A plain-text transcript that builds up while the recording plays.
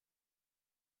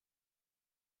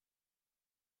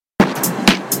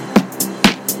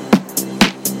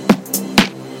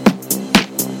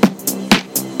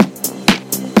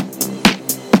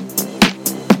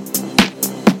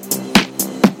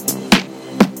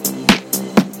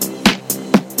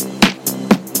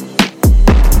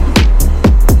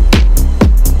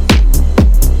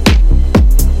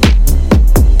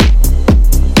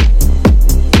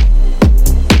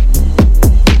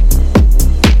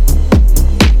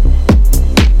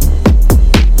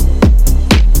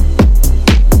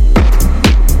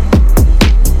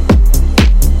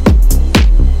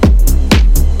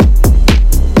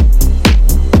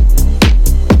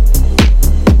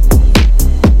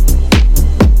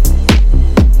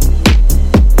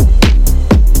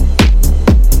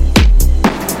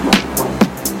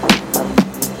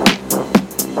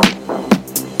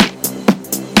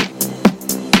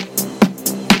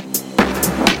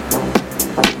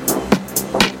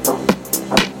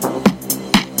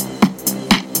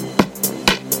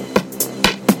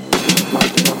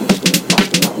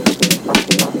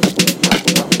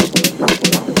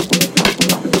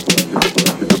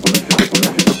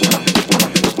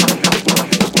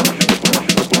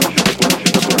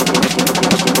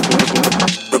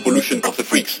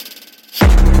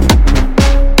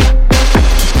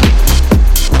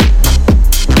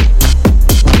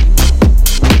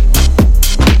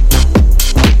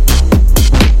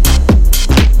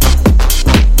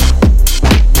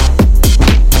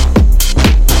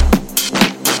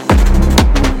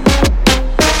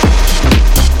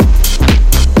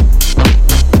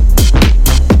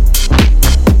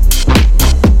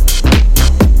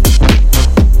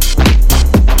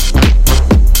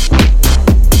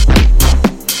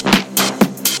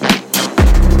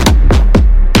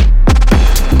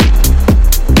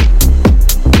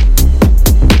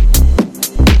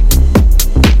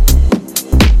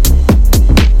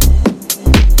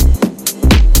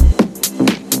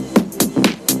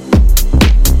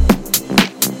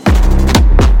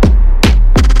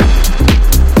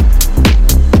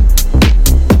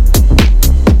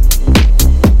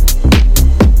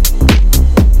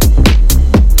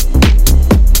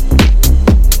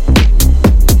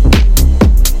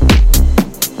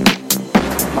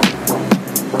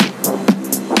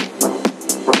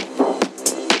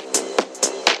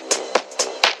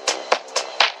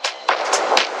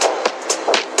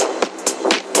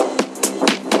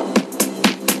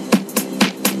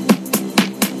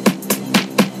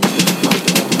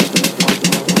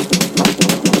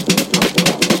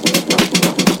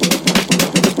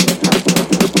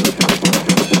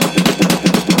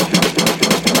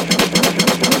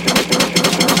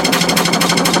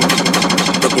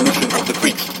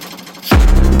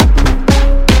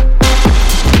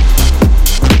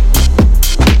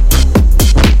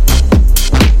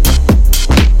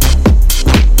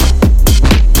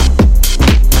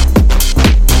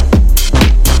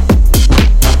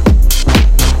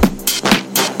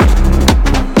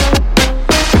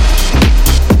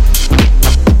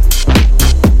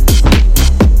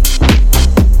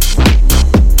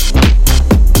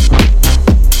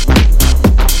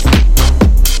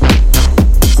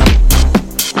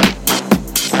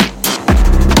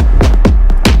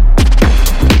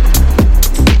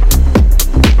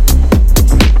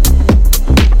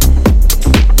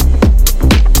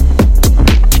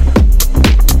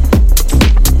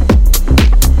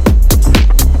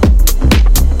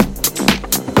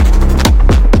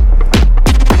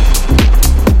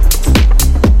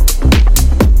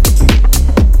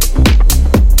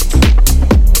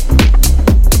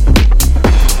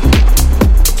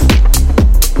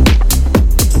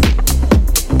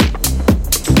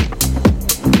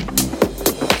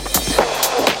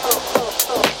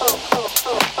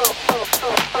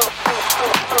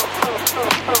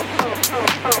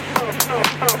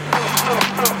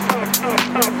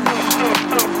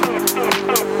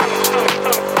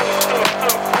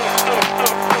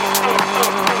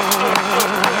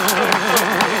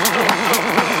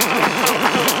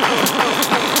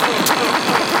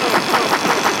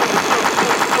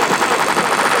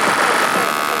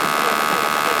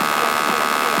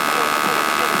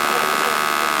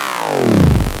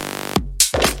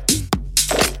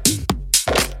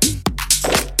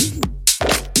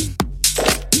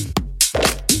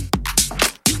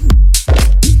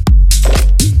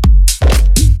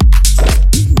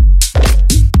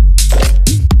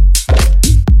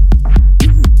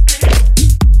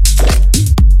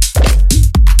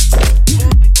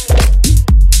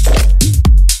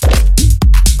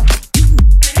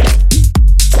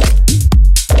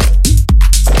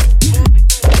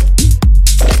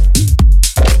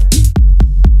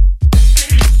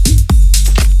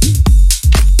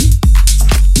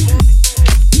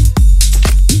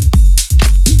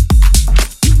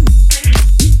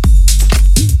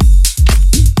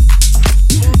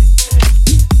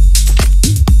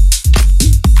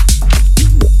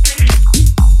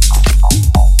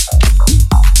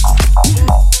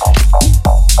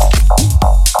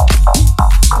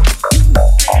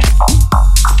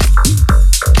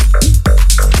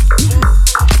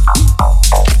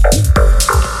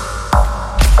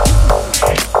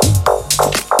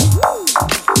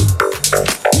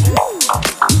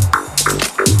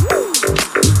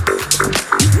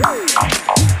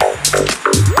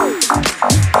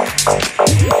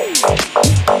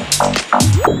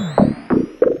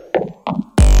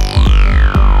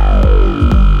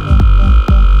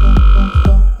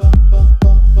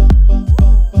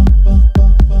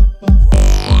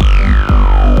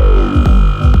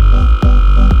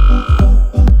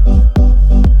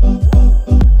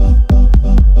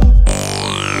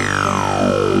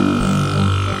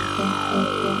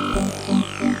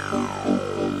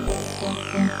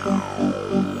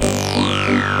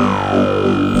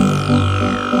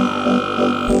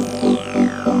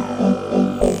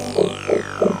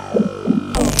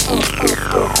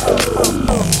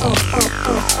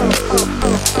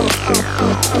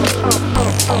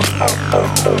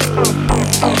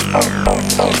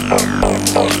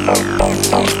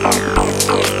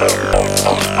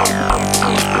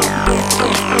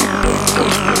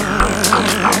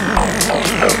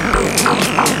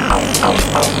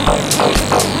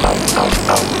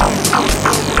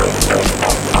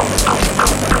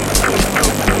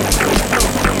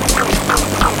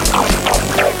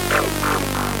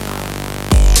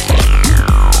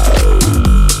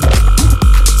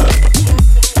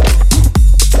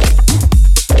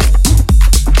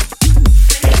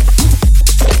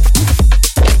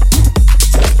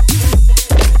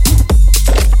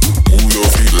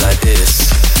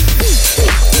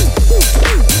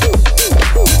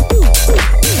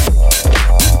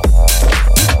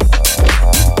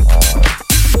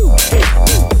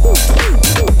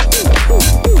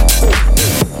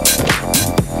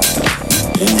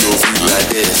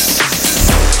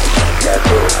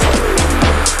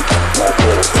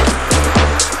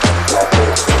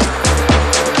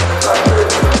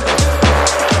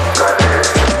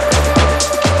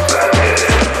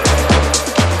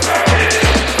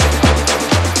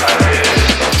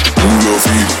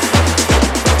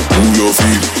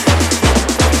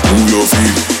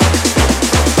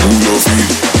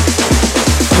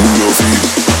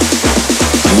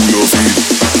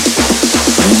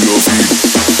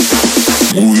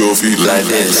like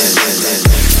this,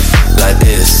 like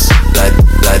this, like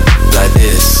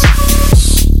this,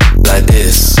 like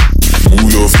this.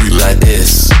 Move your feet like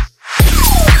this.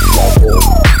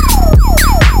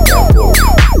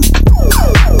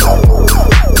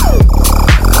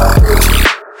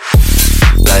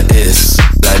 Like this,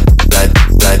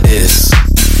 like this,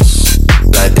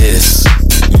 like this.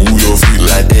 Move your feet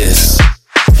like this.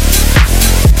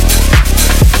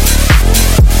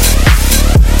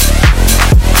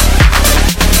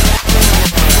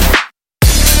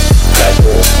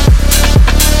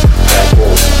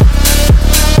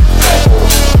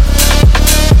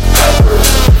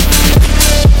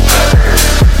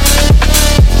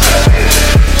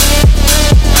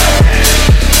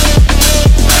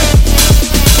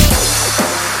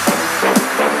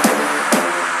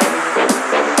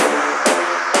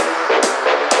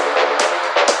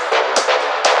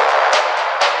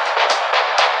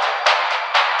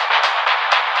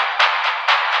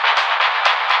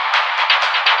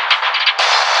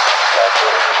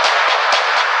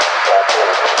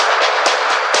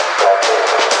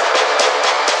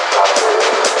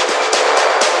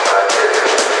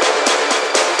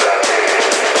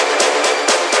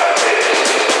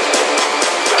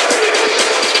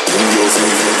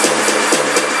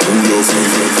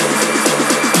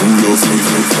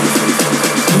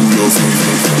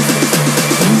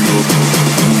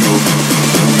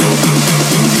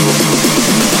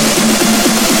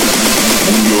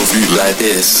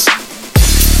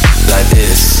 Like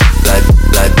this, like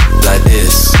this, like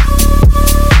this,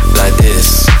 like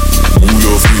this. Move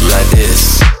your feet like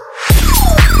this,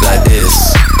 like this,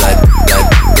 like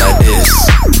this,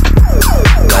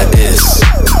 like this.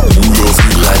 Move your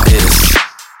feet like this,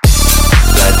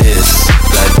 like this,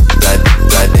 like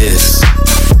this,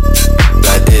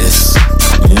 like this.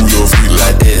 Move your feet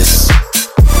like this,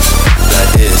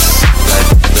 like this, like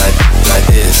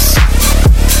this,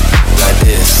 like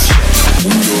this.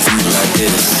 Move your feet like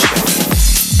this.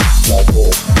 Like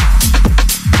this.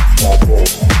 Like this. Like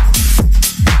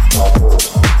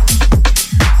this.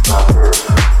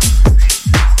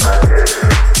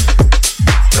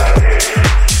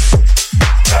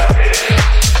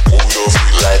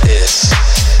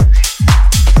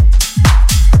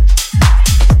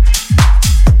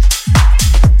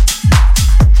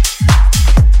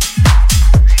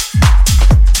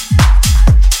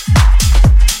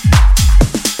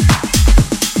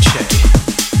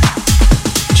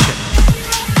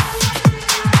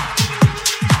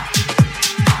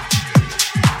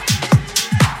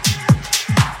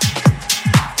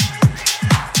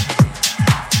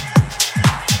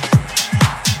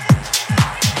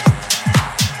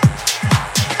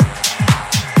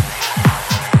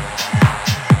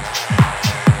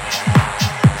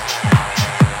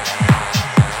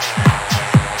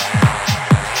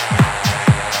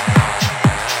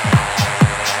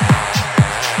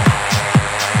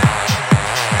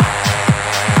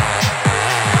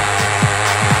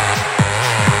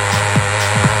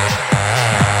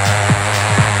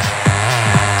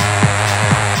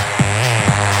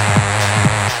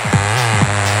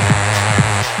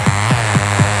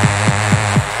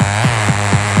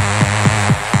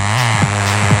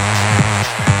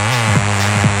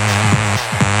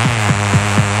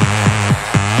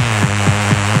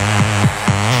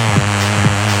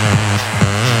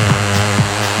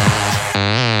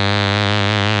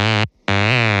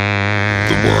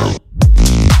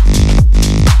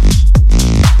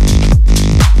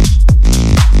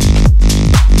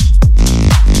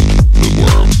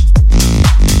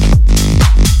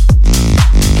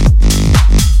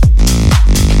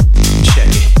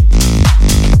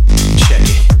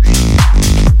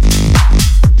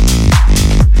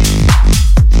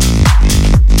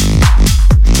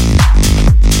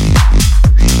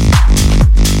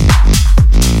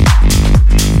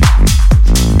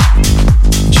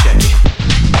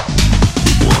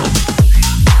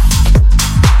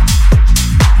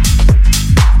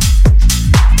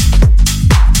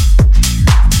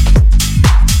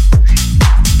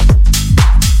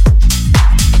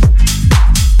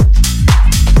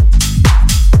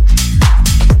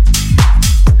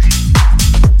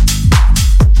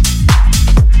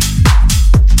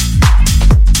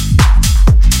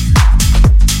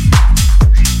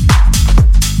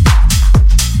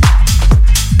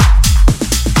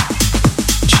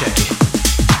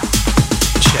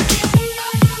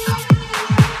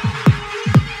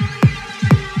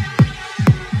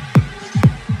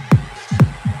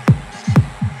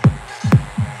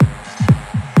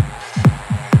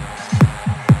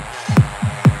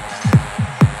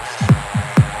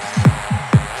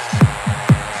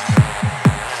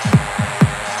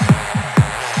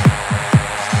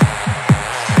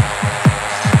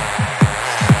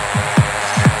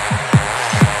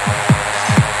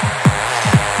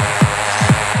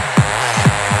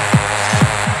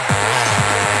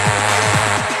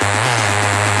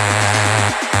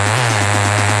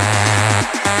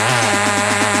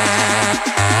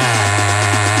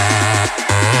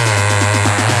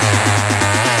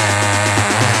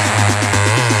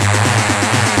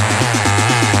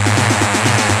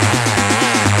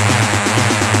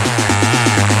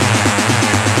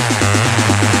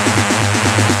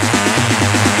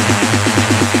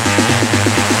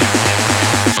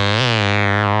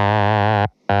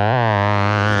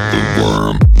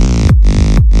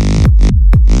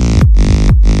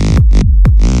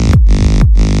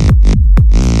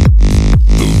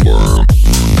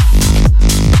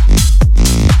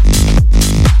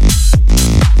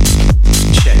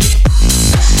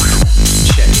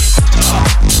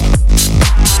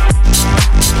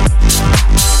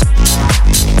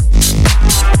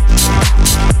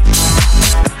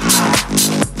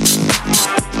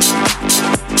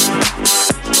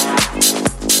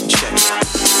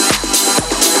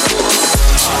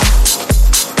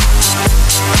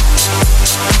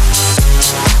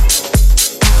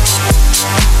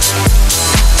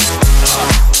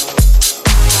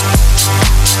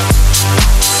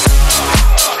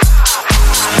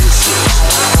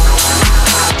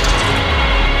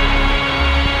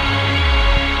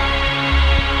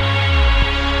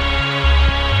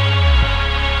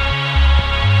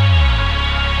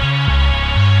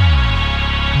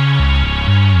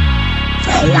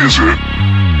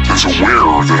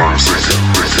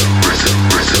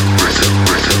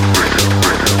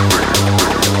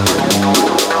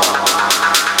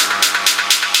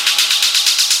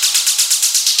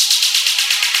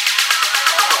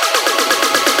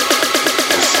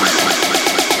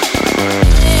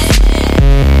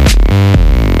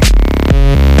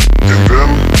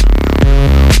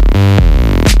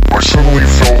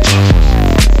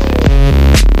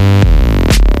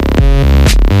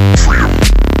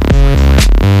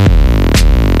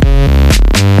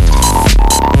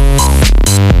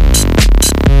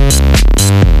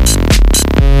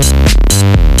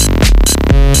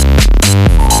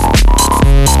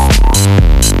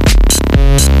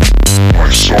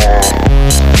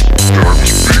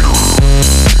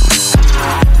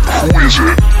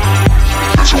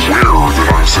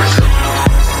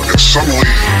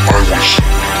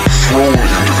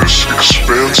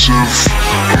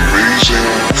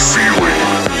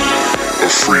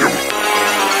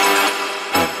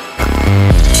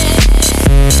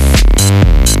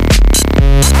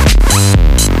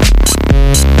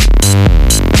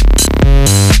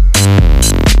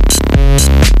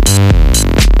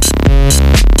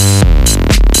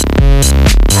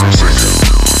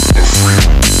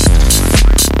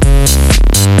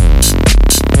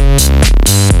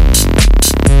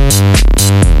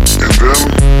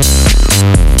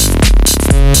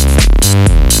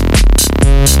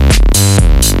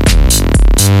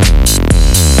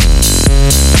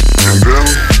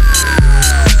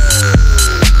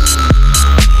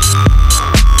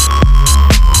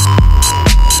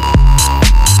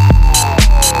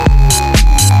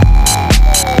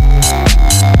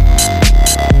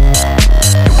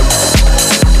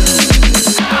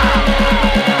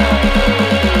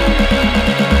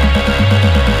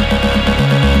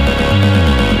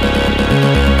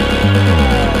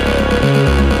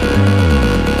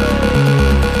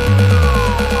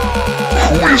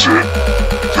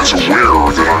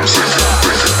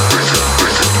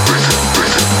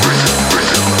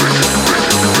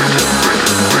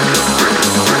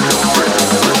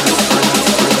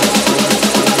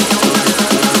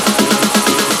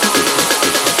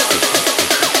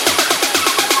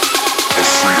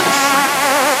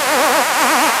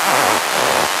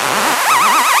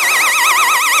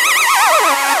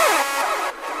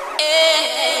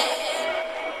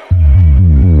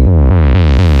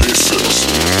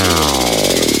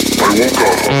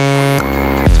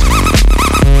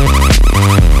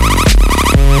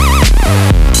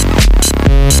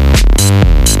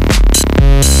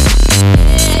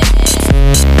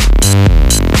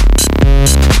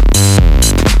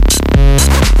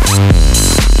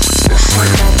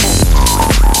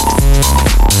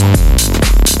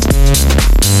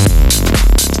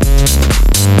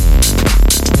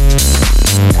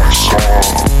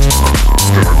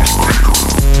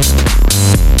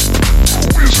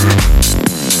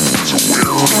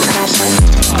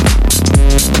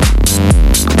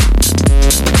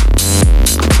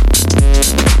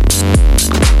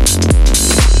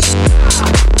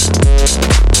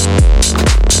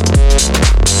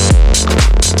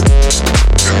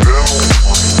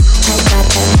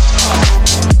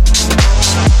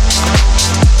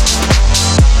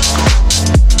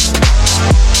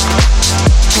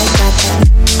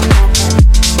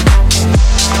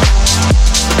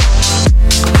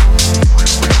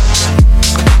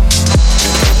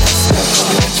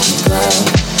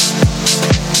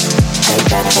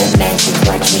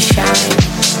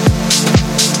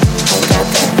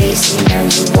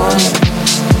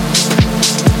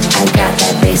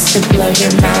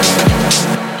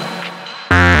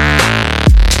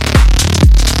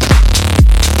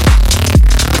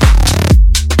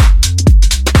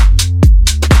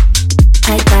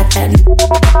 I got that.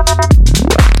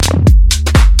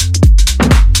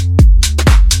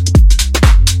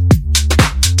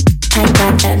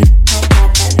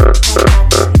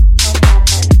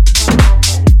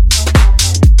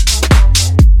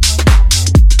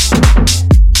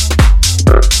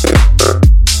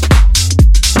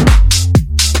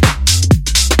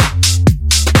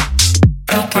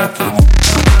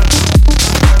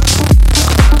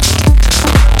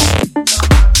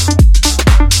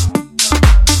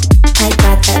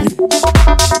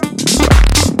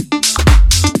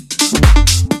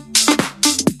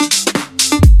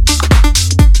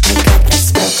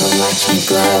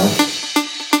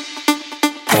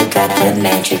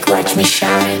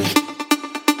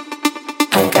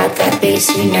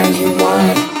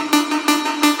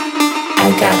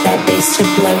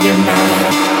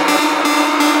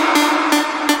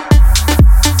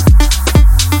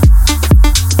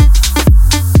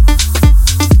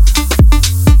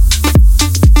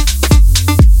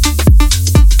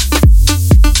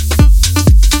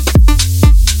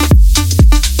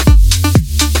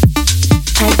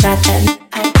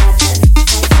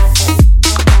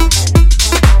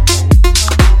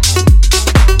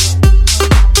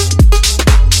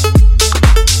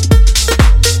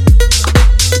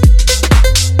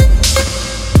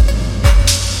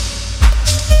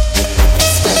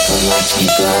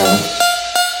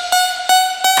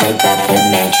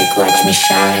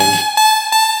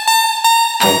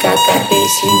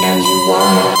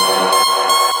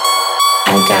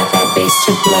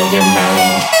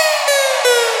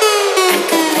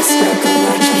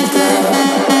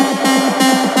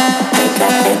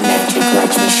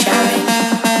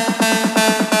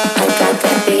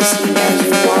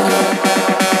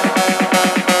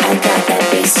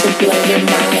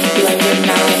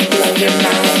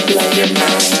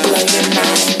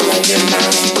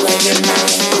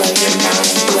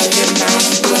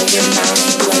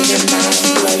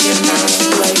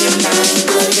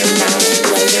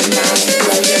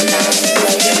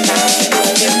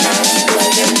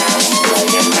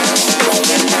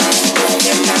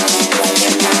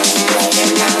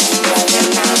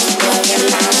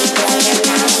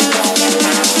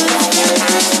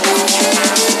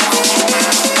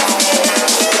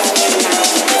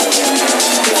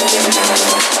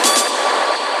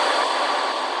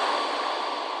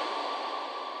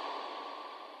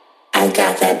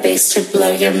 To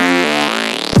blow your mind.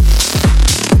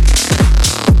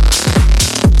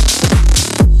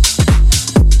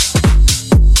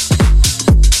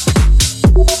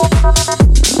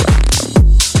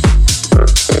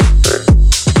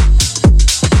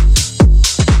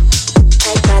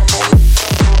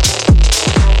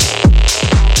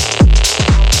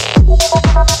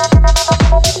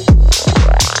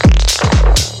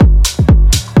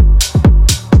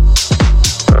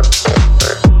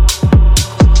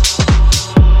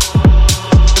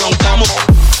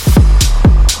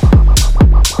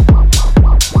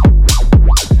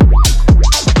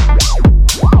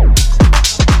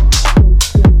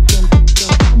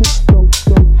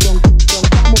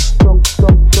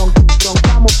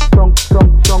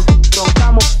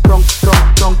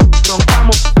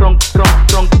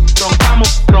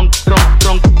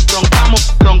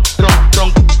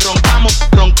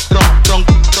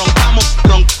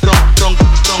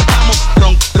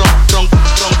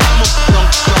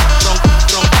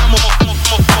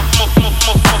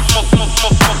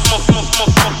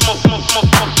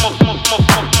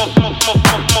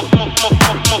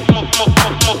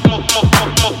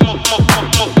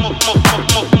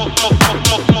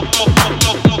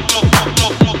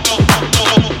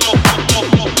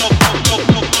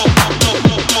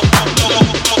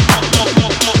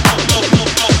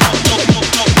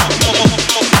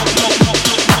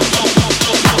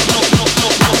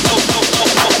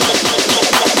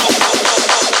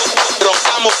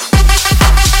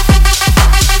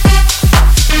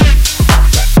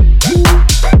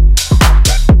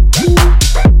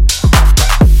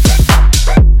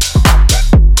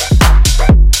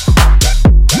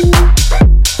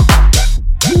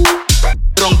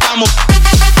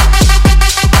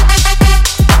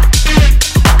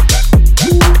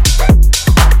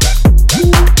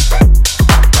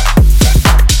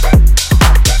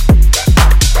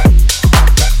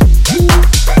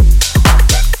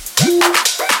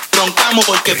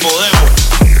 porque podemos.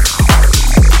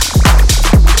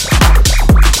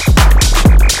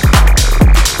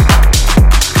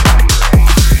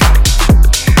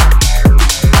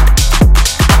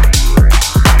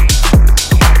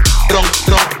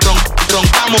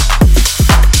 Roncamos.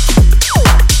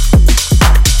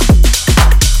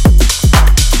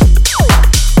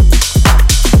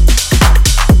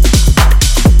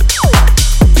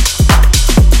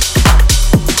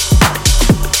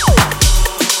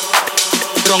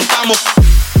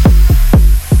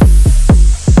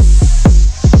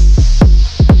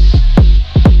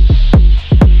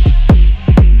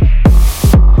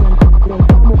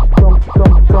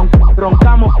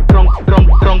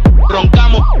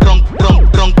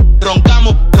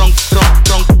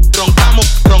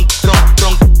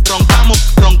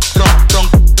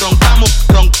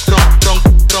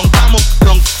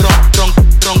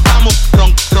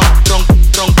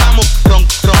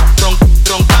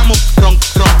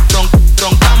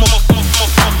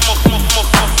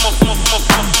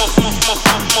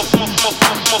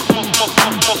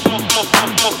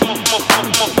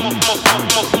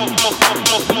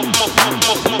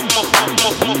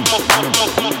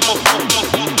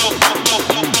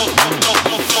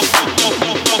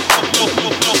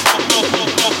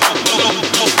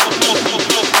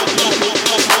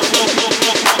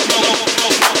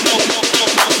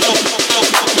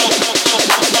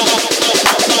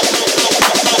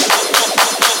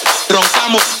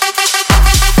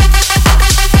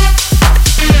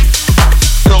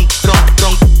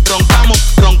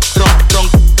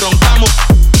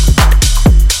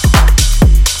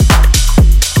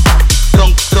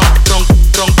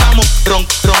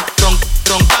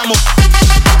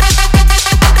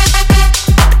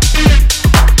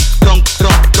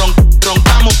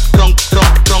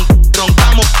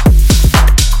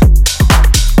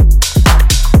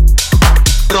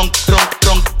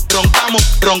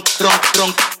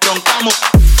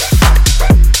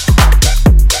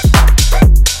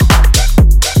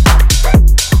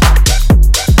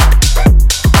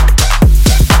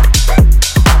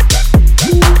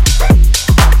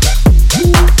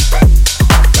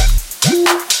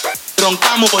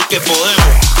 Porque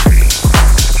podemos.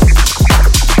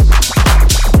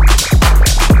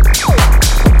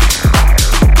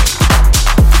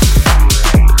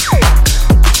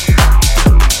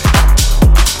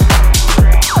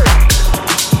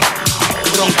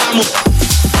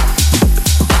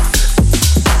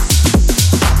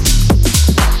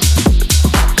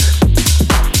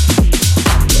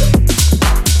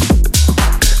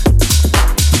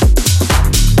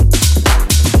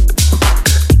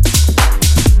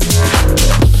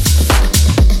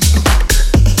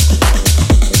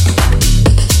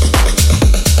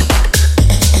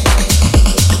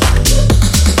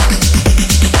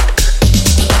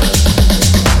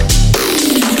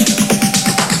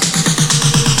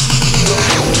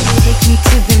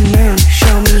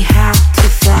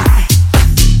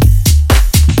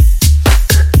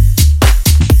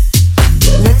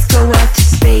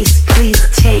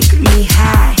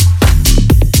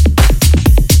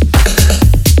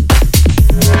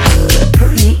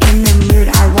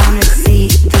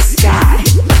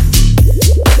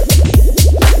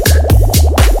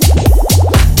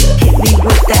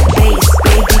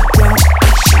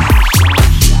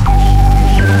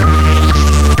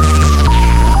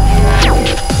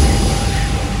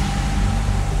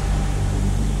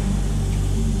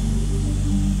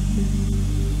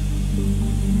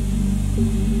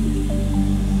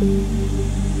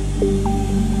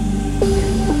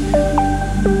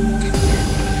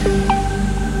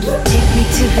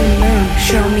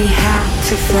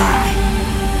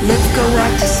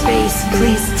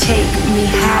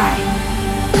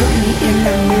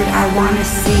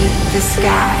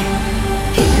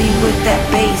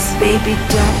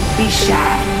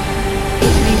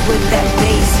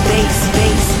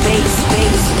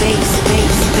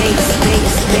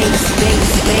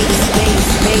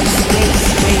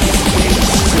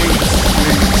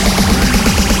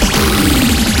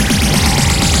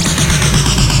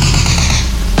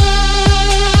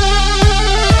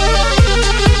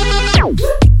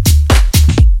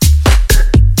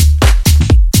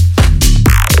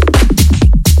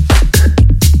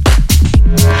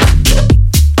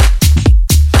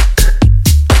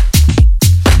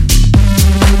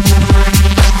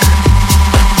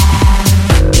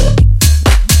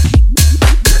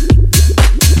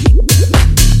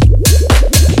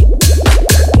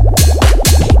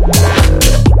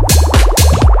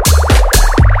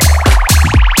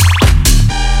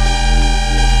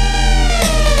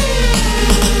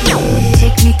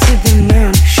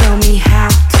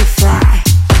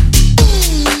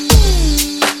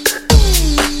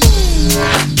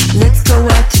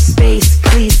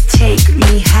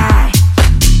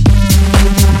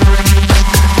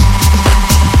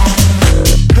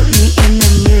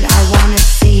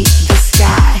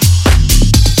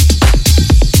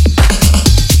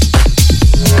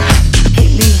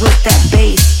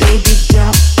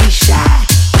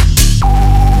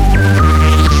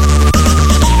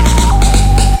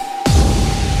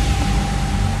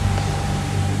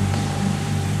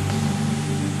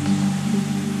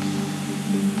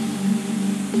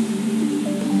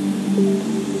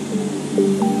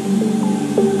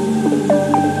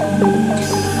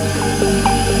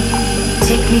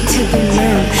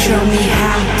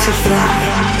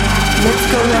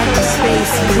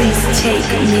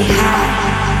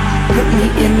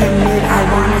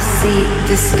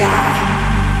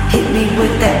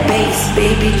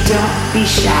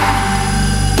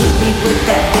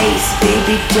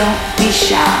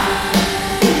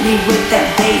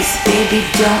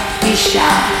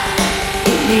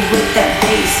 Hit me with that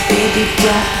bass, baby,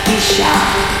 don't be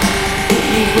shy. Hit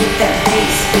me with that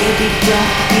bass, baby,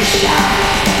 don't be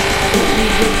shy. Hit me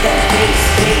with that bass,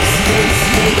 bass, bass,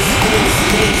 bass, bass,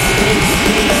 bass, bass,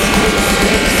 bass,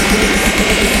 bass, bass,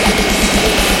 bass,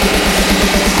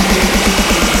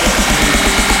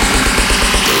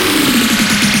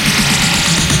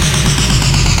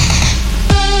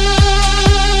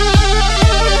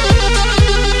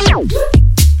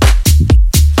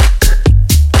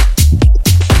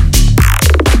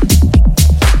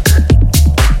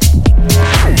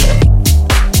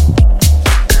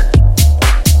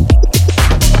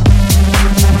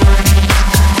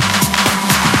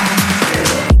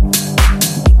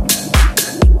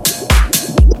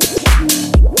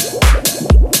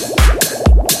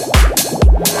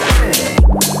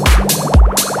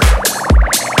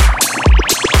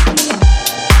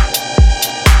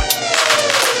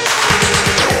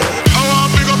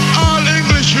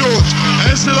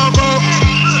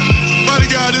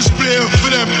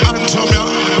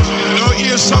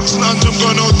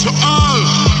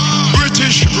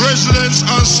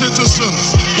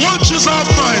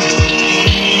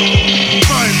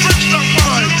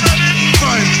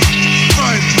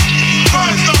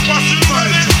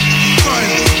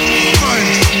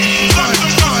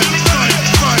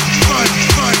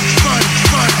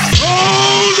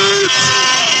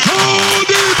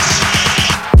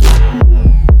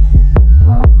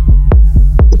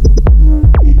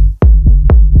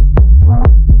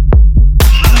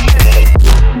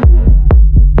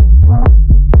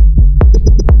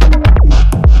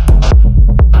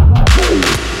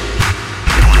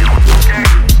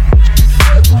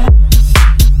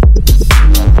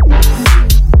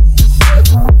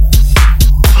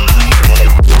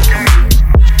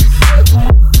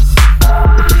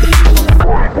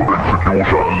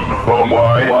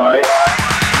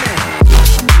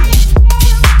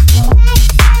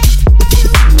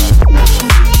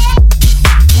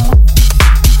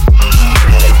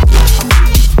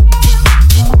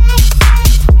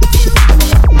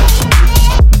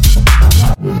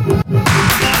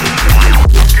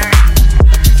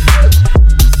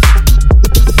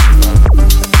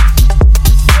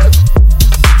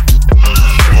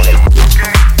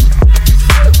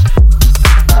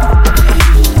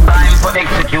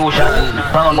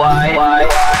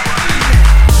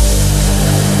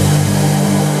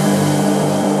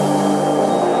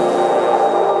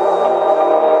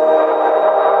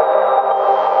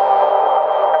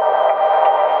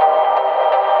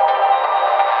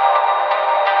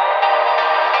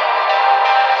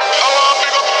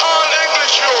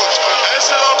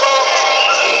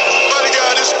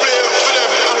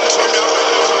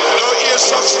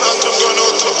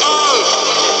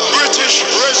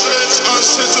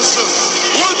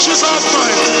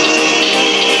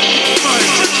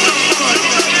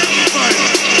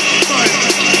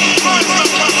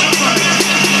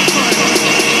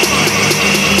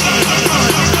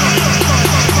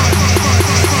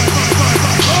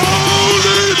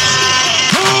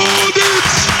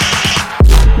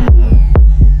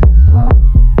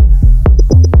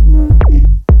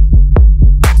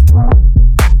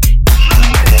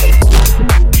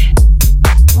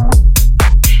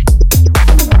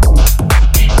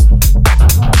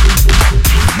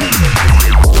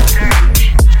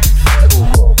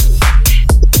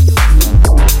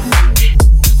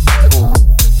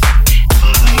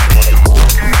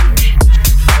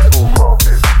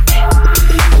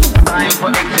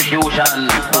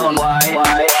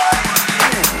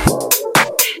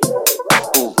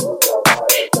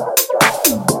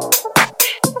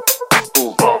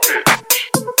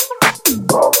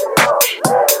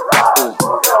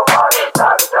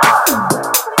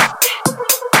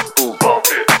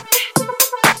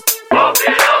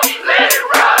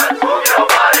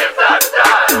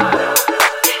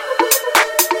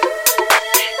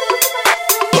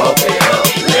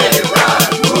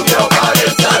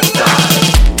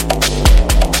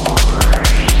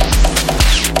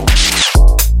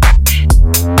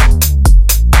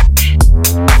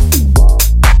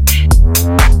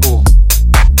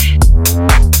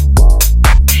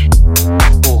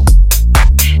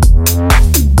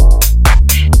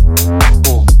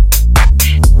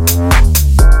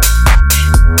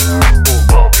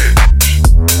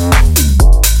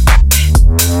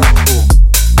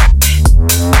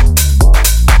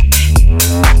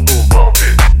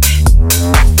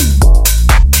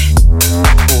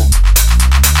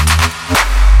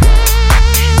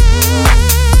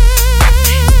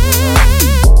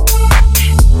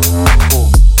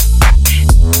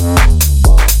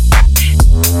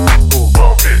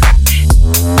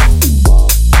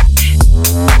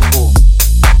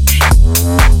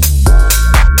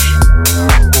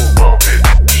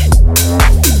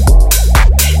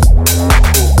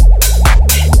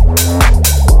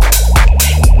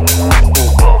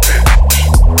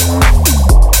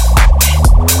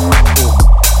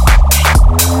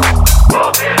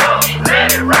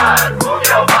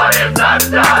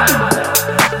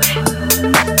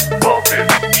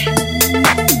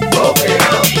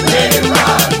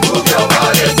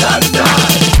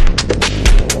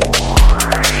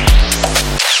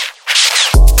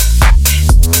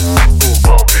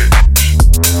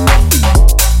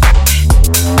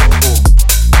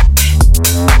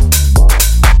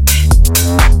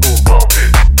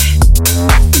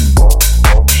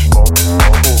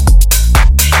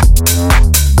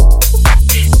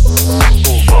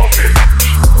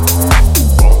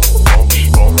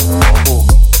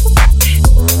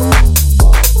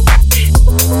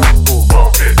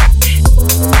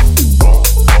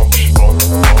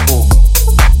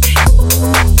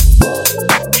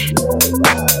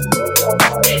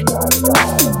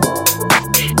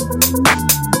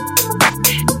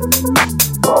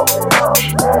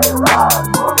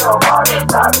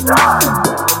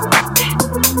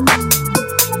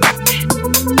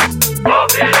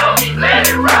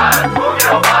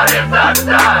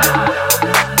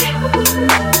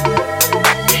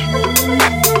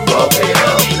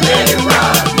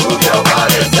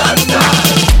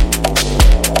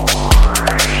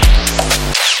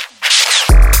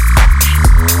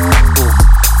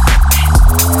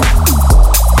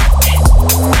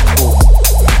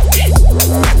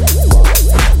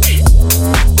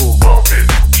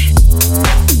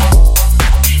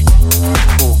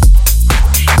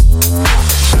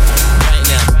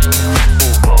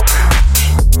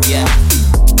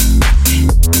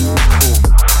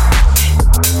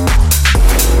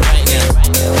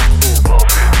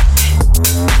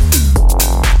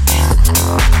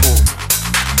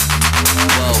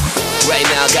 Right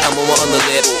now, got a moment on the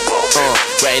lip.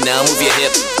 Right now, move your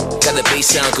hip. Got the bass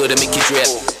sound good and make you drip.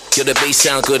 Yo, the bass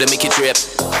sound good and make you drip.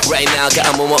 Right now, got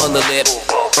a moment on the lip.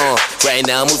 Right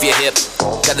now, move your hip.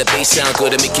 Got the bass sound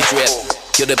good and make you drip.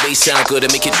 Yo, the bass sound good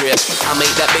and make you drip. I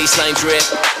make that bass line drip.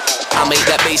 I make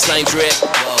that bass line drip.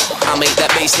 I make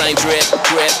that bass line drip,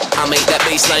 drip. I make that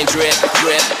bass line drip,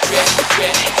 drip, drip,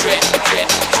 drip, drip, drip,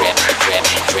 drip, drip,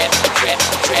 drip, drip, drip,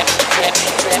 drip, drip,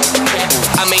 drip.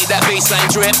 I made that bass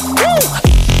line drip. Woo!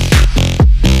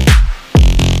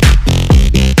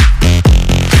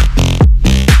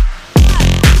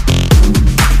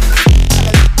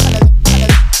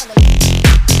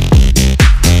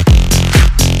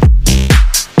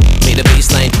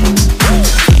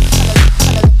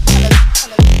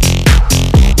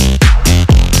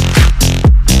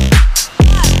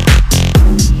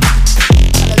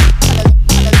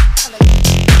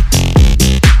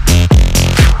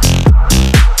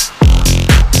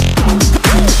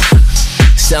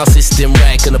 Sound system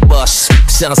rack on the bus.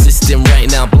 Sound system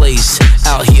right now blaze.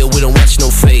 Out here we don't watch no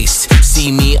face. See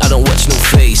me, I don't watch no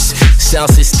face. Sound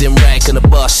system rack on the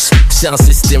bus. Sound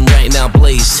system right now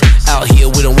blaze. Out here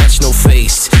we don't watch no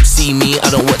face. See me, I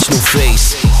don't watch no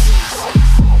face.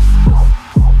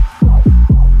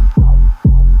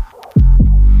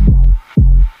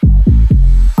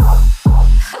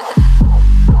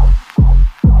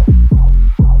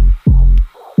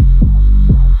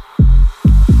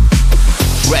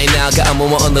 Got a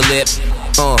moment on the lip.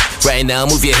 Right now,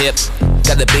 move your hip.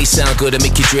 Got the bass sound good and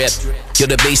make you drip. Yo,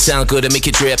 the bass sound good and make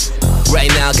you drip. Right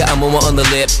now, got a moment on the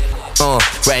lip.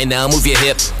 Right now, move your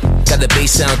hip. Got the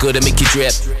bass sound good and make you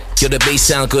drip. Yo, the bass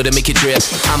sound good and make you drip.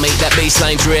 I make that bass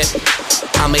line drip.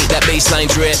 I make that bass line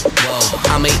drip.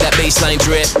 I make that bass line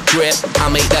drip, drip.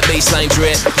 I make that bass line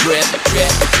drip, drip,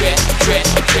 drip, drip, drip,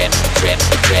 drip, drip,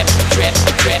 drip, drip,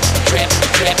 drip, drip,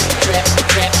 drip, drip,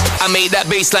 drip. I made that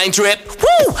bass line drip.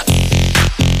 Woo!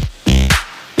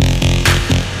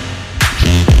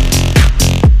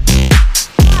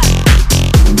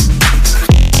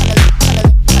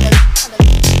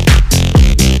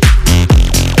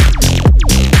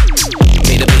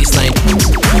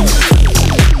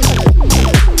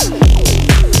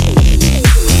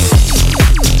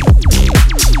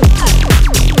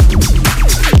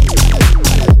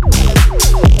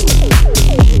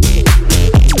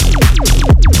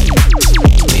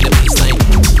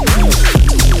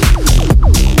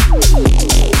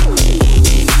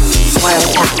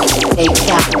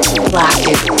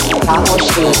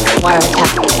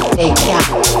 Wiretap, they cap,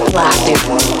 blasted,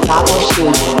 gobble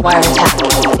shoes, wiretap,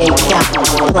 they cap,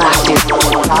 blasted,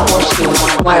 gobble shoes,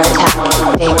 wiretap,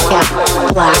 they cap,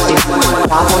 blasted,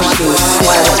 gobble shoes,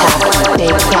 wiretap, they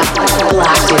cap,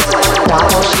 blasted,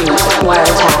 gobble shoes,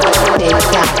 wiretap, they cap, blasted, gobble shoes, wiretap, they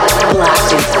cap,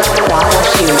 blasted, gobble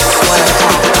shoes, wiretap,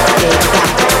 they cap,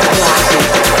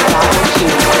 blasted.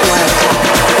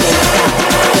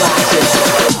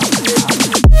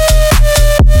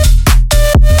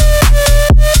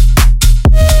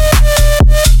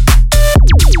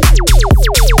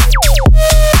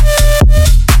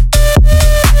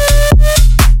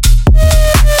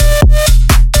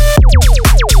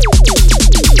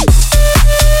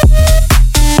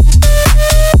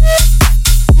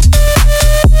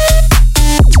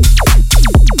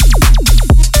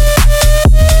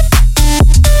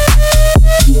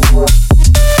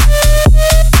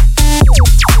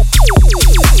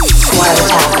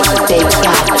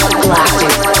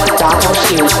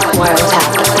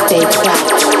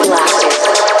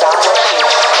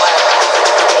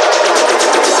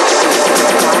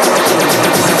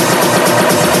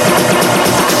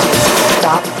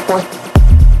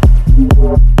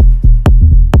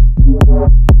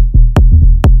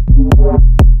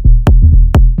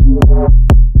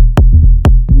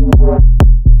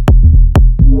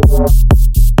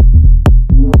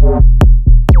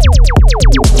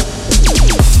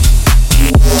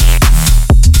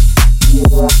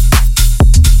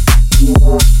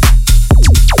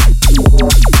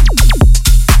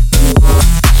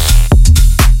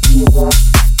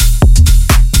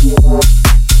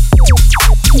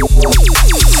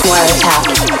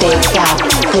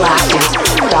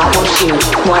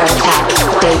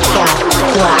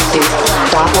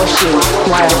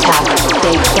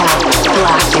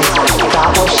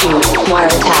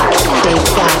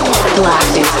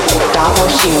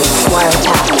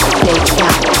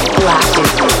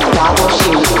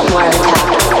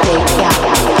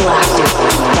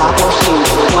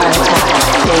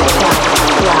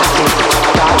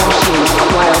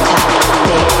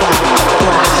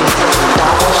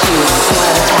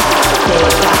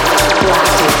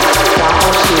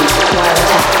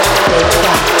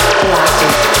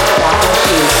 Blasted,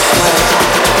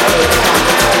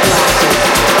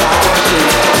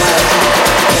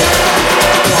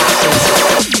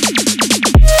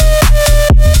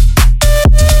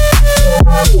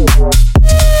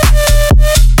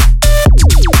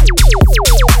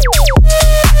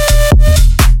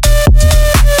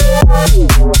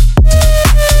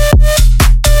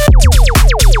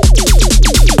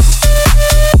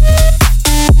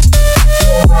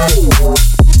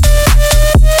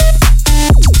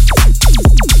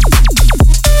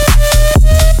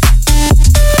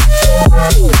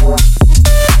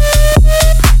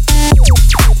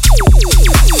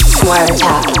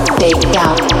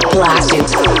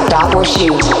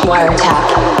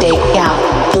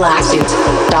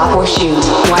 blasted. Stop or shoot,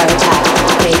 wiretap,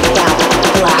 fake out,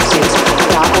 blasted.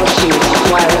 Stop or shoot,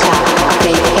 wiretap,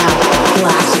 fake out,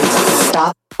 blasted.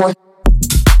 Stop or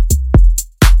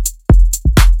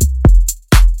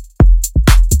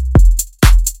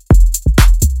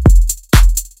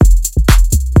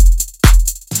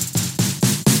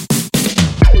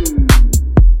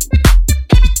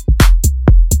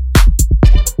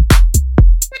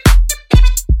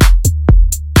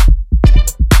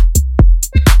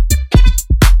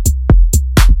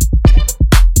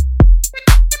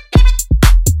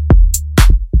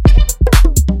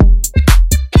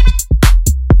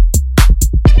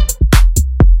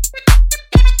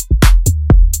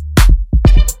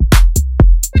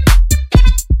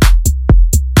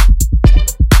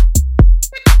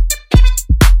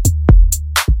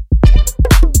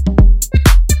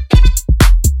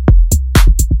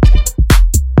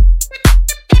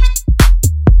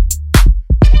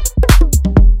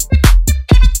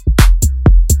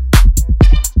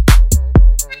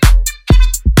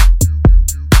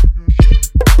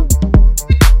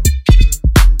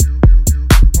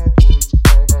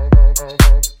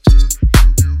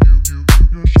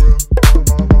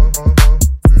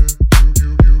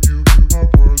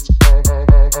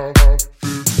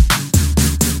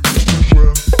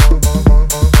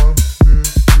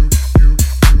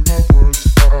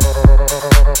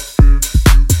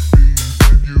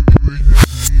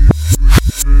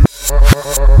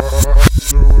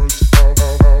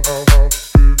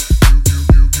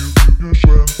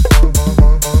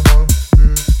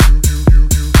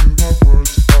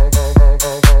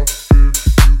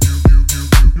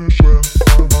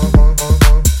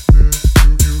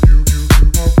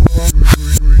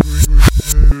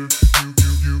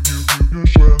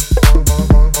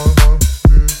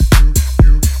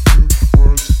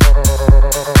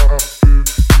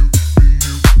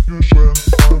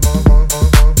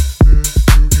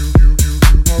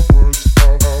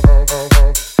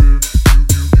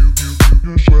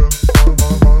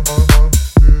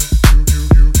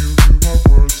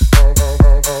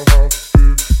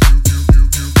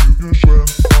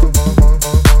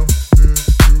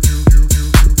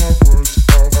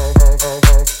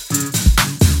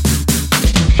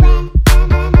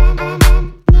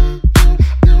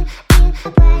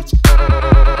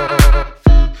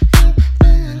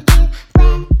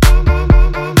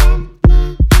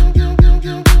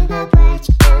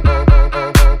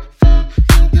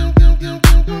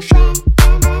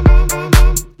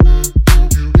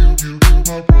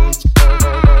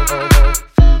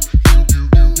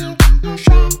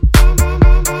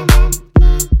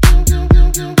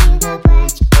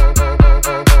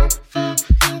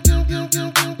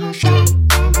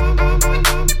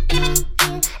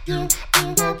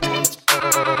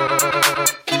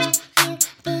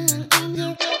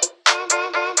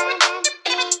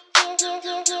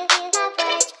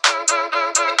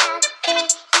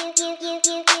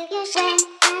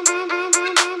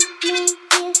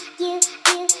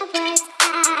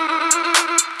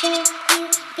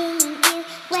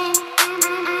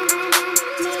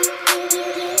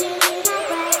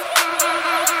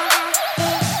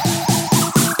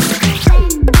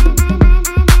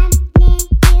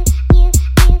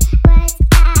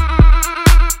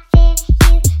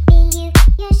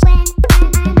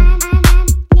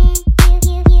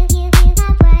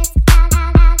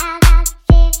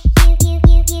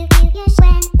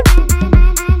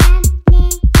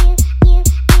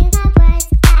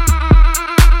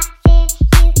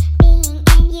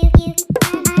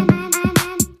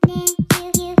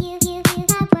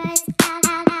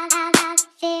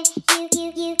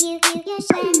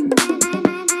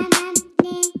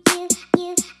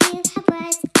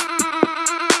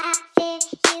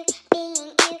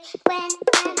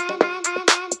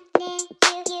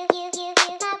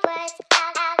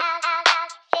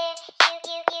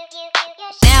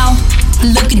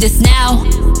Look at this now,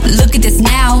 look at this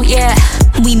now, yeah.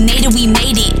 We made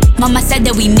it, mama said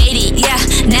that we made it, yeah.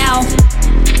 Now,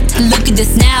 look at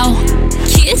this now.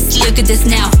 Kiss, look at this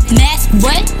now. Math,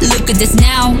 what? Look at this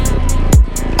now.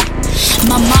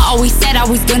 Mama always said I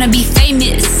was gonna be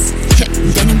famous.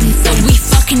 Gonna be so we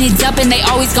fucking it up and they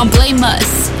always gon' blame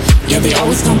us. Yeah, they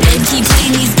always gon' blame us. Keep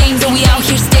playing these games and we out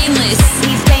here stainless.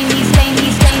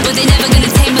 But they never gonna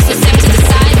tame us, so step to the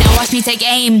side. Now watch me take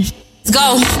aim. Let's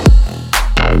go.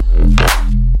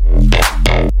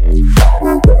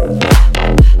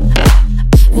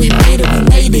 We made it, we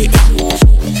made it.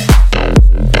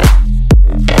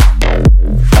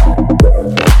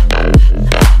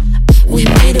 We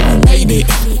made it, we made it.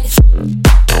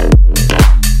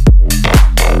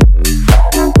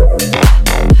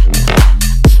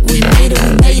 We made it,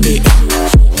 we made it.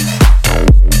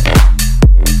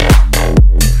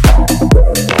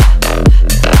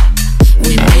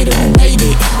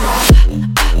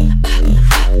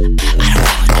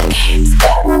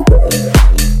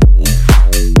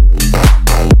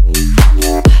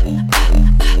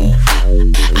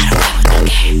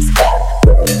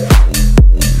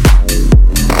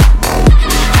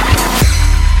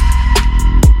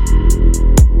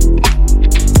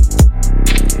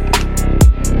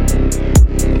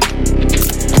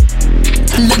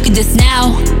 at this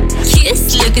now.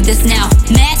 Kiss, look at this now.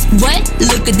 Math, what?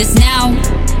 Look at this now.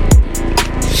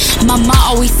 Mama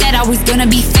always said I was gonna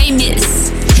be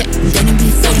famous.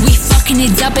 But we fucking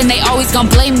it up and they always gon'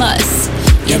 blame us.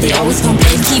 Yeah, they always gon'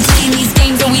 blame us. Keep playing these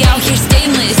games and we out here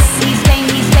stainless.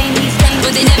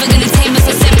 But they never gonna tame us,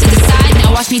 so step to the side.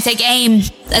 Now watch me take aim.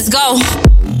 Let's go.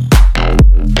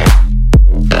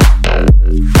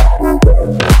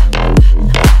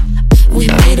 We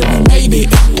made it, we made it.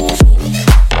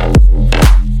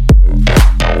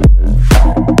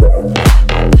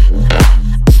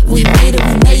 We made it,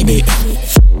 we made it.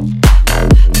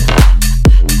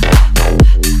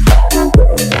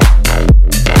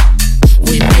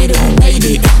 We made it, we made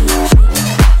it.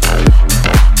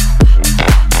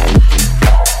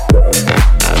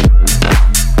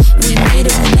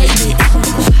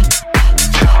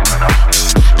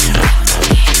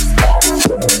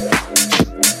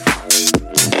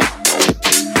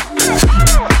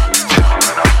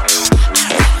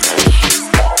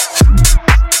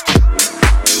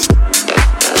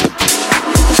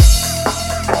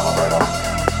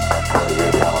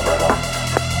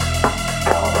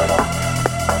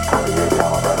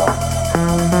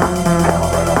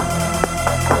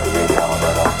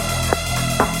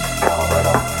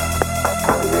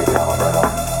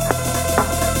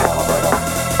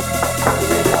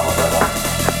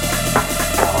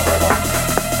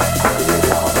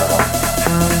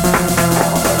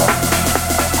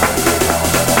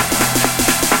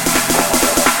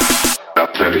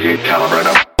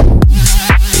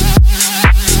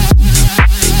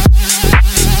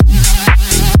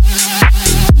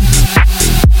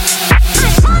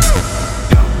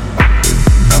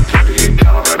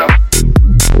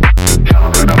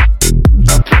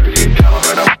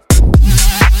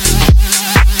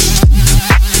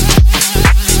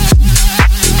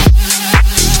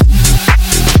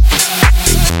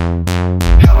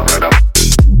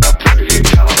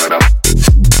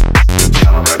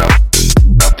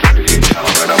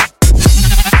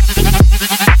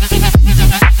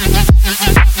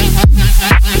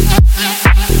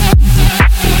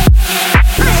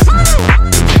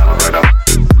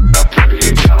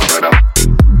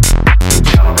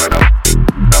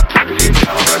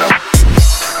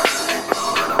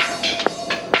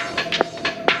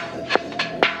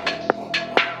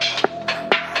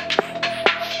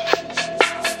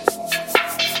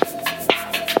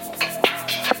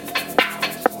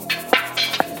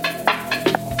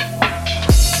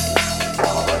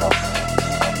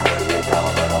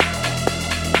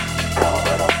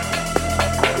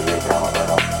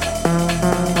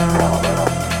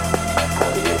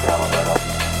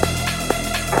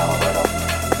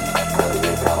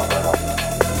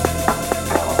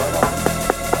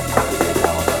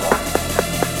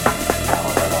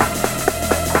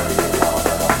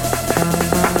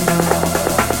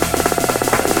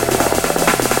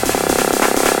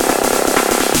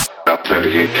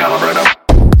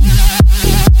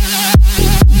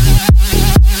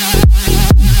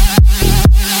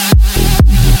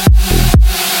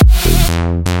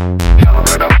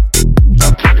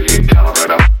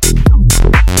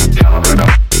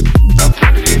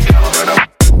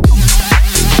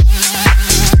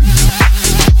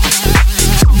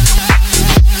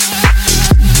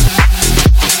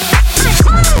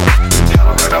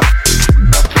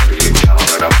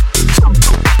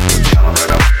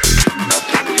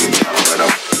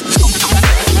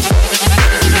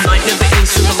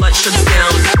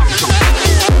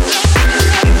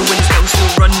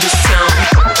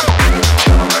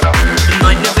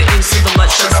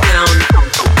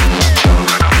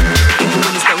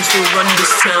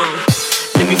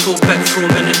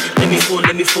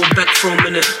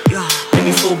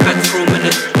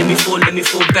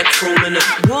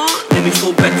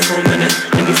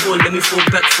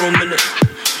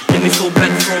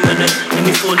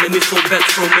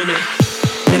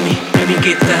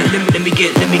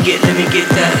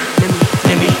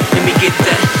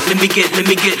 We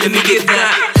made it, we made it.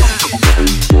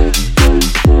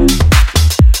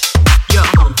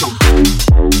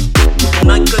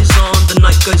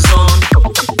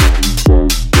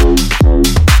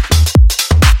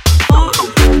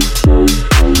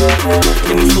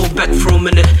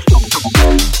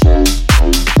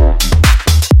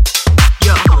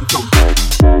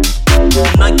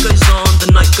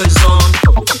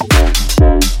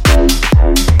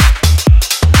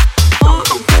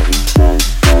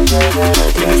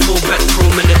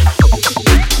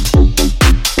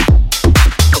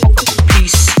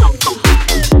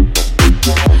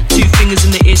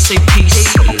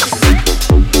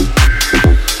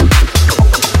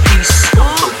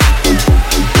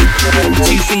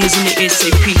 fingers in the air,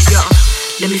 say peace. Yeah.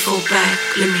 Let me fall back,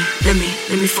 let me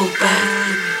fall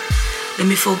back. Let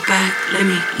me fall back, let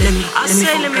me fall back.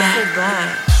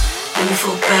 Let me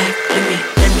fall back,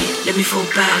 let me fall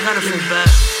back. I gotta fall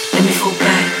back. Let me fall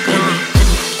back,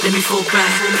 let me fall back.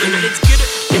 Let's get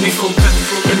it. Let me fall back,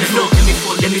 let me fall back,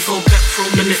 let me fall back,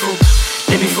 let me fall back,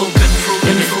 let me fall back,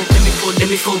 let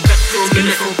me fall back for a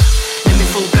minute. Let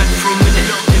me fall back for a minute.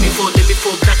 Let me fall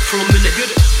back for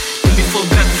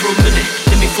a minute.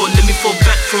 Let me fall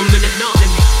back for a minute.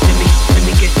 Let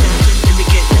me get that. Let me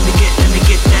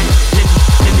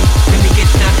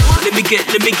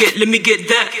get that. Let me get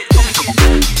that.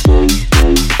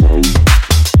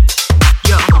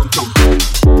 Yeah.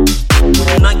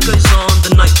 The night goes on, the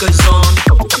night goes on.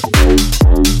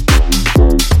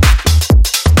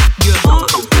 Yeah.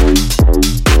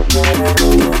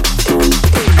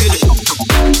 Get it.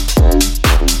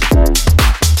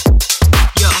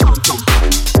 Yeah.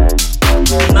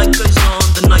 The night goes on,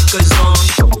 the night goes on.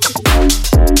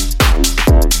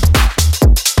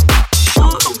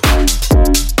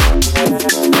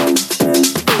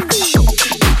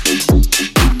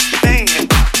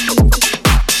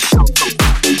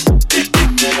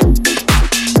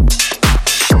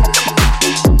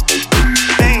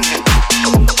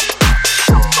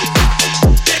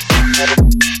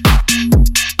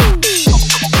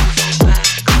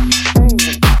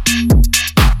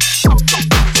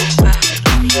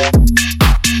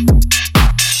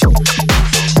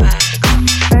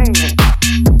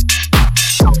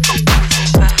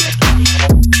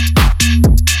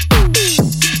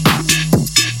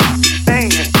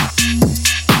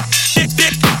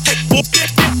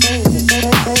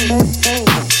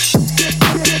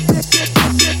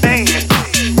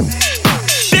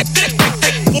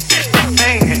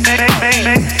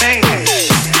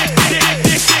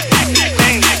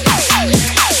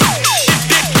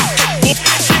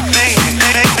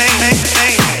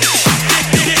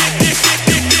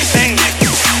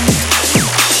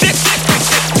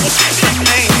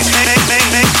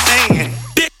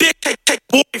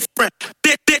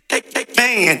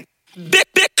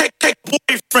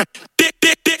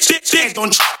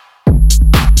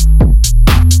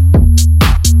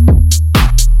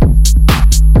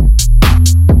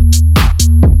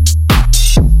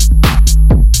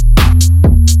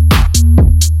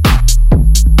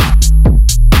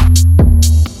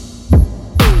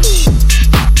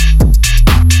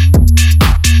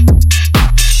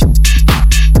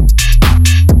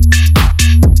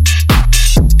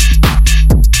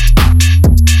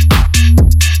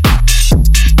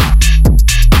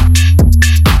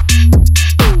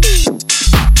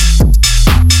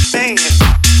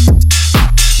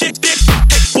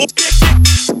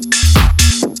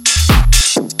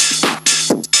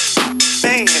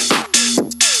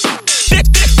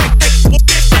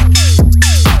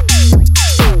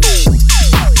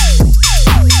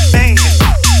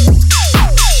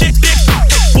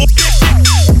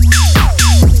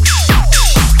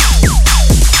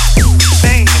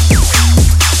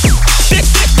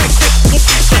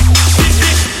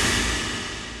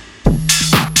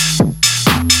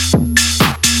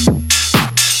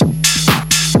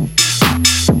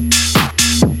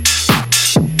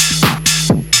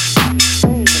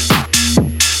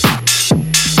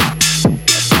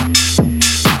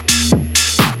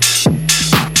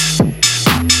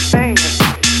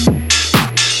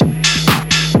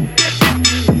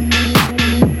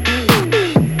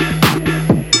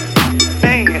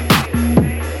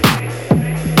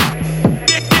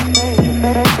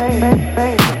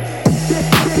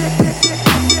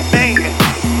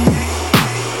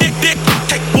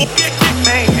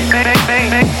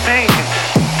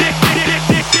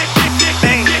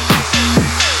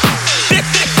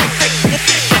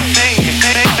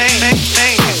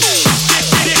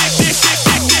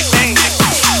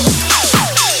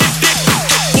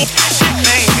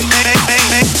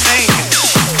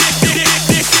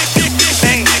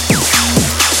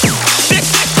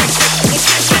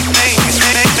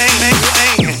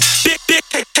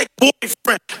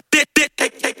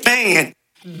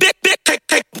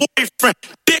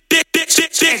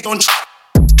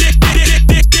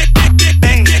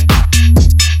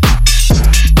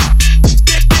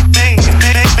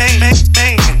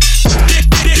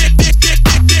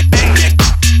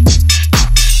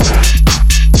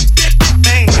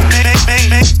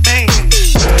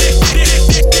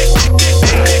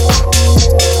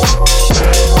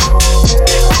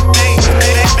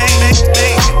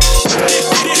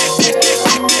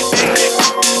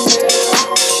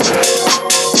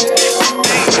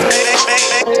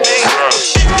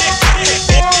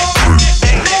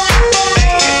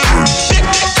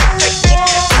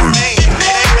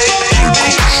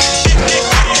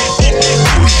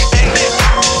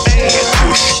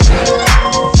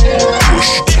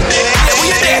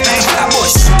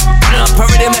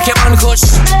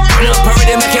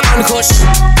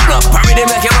 Run up, parry them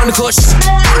like you run kush.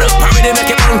 Run up, parry them like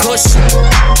you run kush.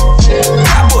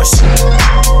 Flatbush,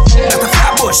 that's the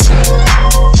Flatbush.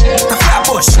 The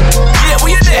Flatbush, yeah,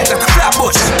 we in there, that's the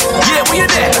Flatbush. Yeah, we in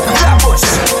there, that's the Flatbush.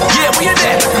 Yeah, we in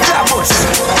there, that's the Flatbush.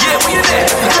 Yeah, we in there,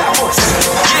 that's the Flatbush.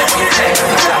 Yeah, we in there, that's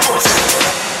the Flatbush.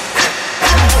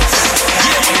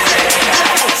 Yeah, we in there, that's the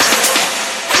Flatbush.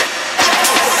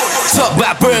 Talk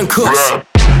about burn cuss.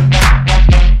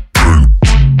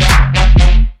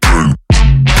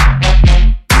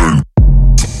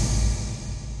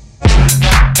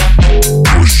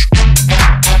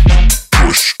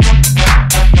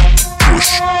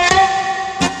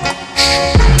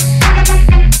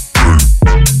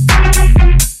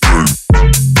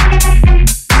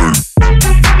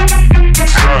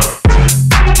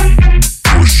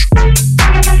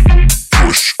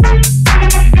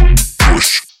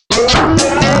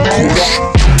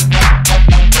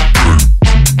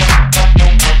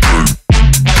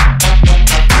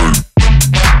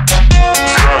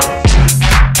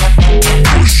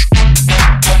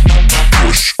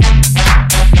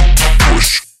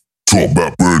 Talk about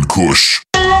burn kush.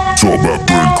 Talk about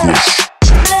burn kush.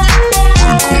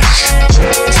 Burn kush.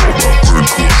 Talk about burn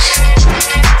kush.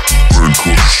 Burn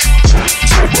kush.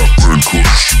 Talk about burn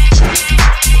kush.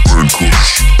 Burn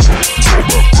kush. Talk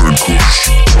about burn kush.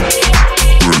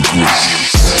 Burn kush.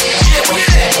 Yeah, we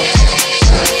there.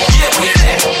 Yeah, we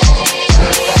there.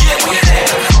 Yeah, we there.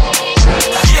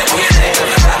 Yeah, we there.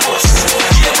 Flatbush.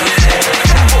 Yeah, we there.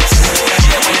 Flatbush.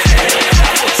 Yeah, we there.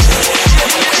 Flatbush.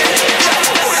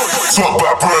 Talk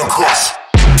about burn kush.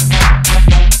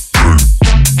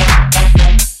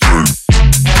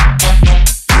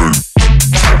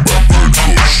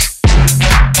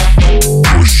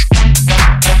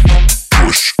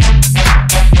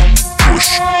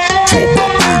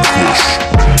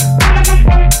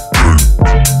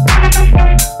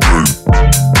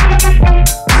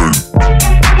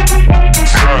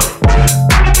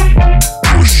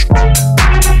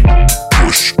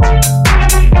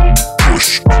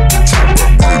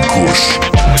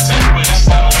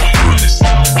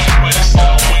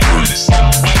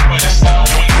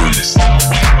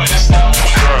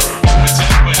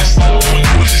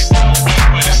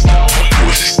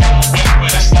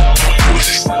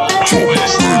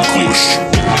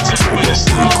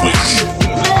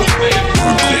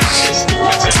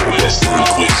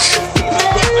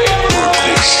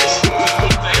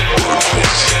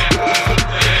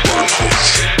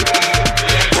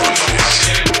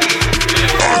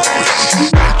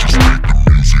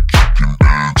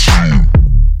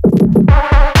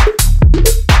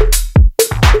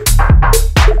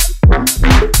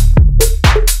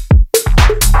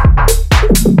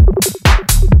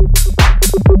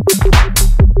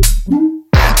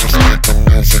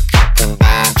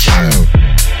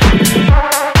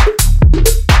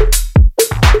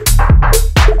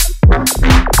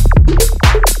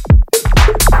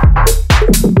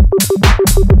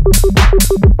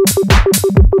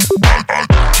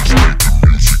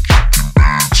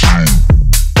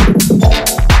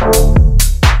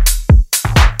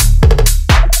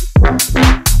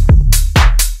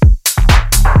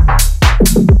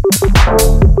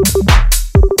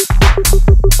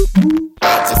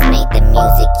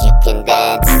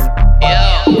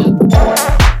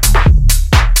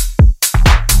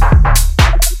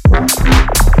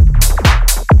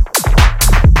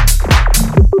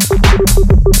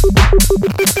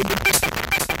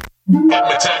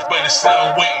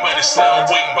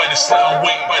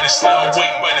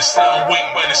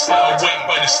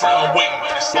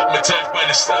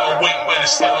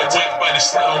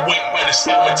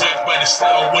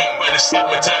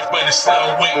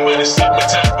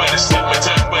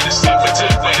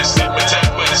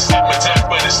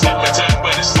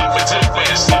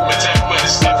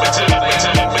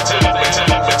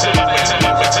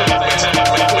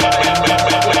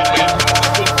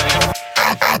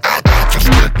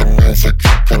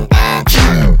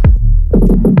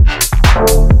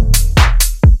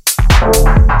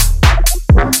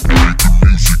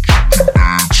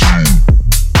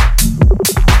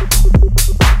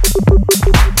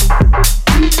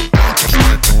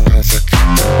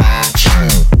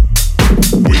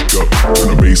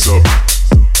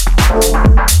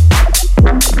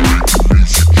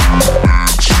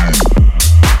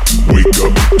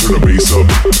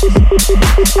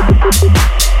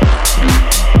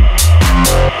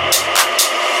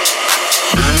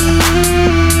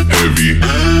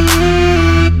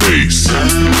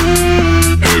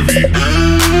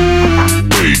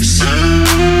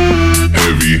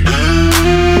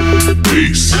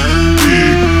 Bass,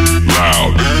 big,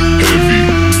 loud, heavy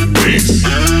bass.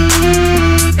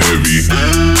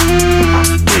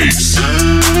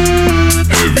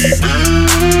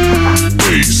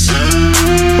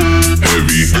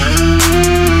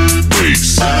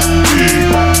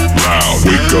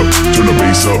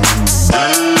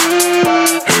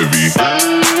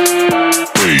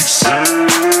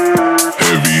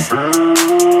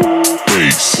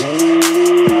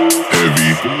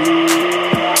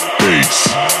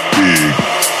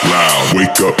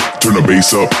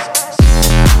 bass up.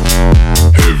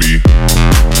 Heavy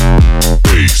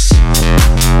bass.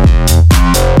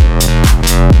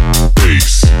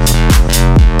 Bass.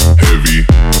 Heavy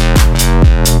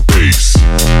bass.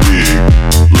 Big,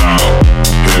 loud,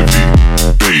 heavy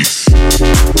bass.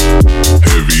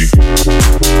 Heavy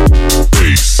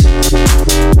bass.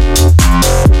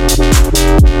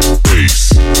 Bass.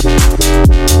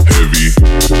 Heavy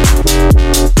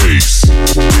bass.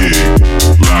 Big,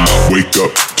 loud. Wake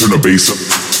up, turn the bass up.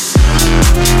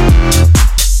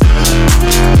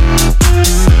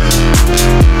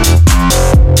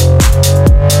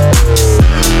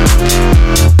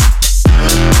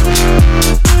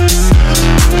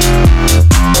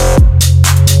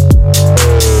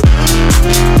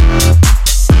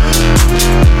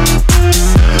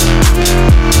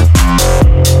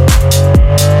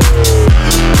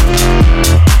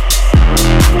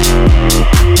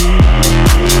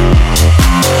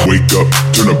 Wake up,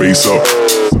 turn the bass up.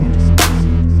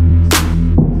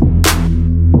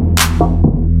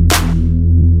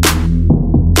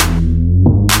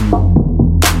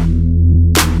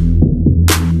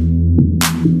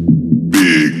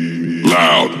 Big,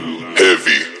 loud,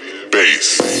 heavy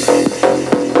bass.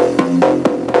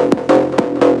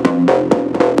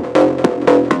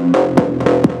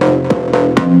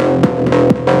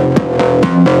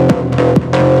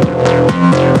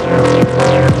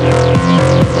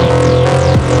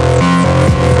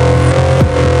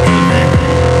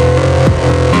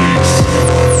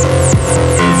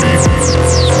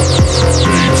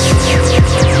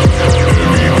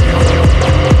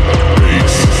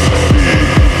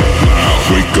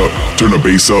 Turn the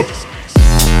bass up.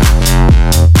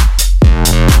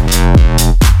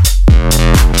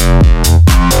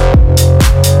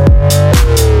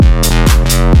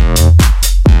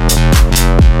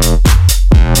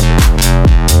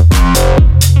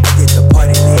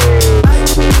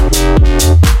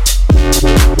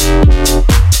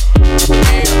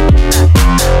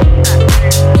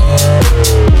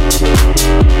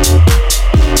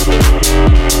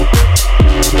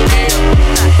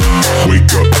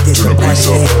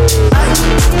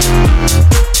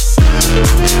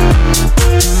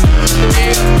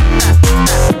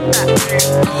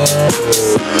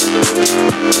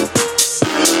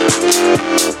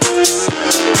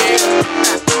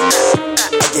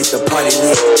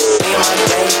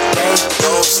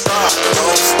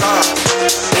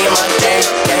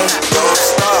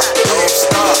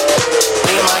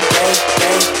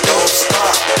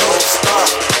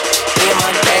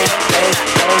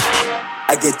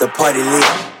 Party lit.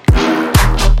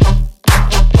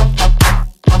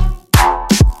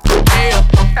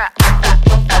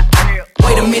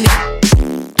 Wait a minute.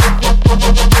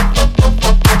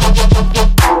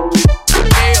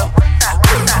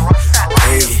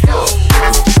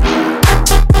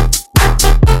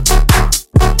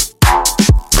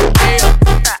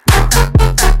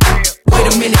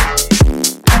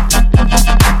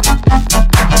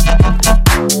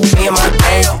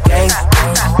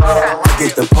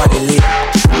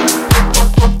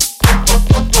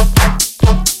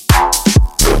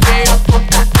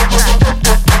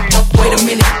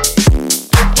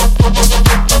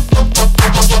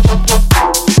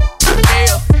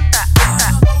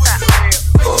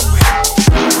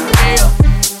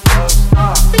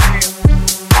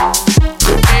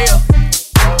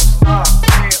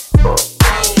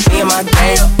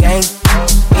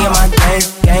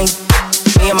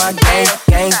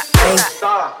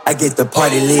 I get the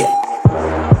party lit.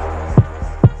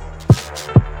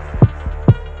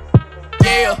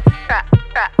 Yeah.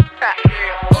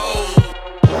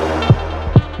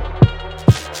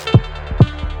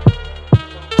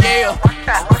 Yeah.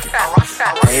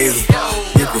 Hey,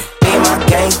 me and my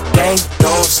gang,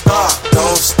 don't stop,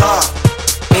 don't stop.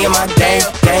 Me and my gang,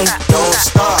 don't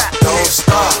stop, don't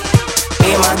stop.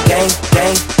 Me and my gang,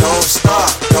 don't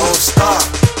stop, don't stop.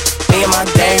 Me and my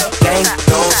gang,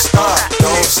 don't stop,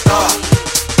 don't stop.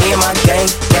 Me and my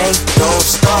gang, don't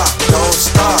stop, don't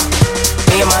stop.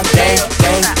 Me and my gang,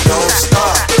 don't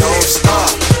stop, don't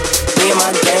stop. Me and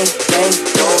my gang,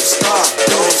 don't stop,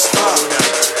 don't stop.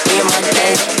 Me and my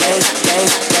gang.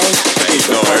 You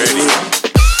know already.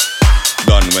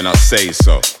 Done when I say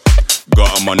so.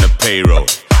 Got 'em on the payroll.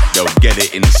 They'll get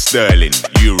it in sterling,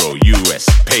 euro, US,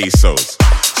 pesos.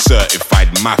 Certified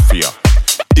mafia.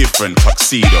 Different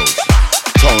tuxedos.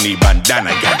 Tony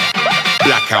Bandana gang.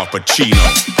 Black Al Pacino.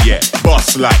 Yeah,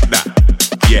 boss like that.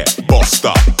 Yeah, bossed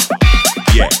up.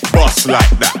 Yeah, boss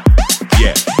like that.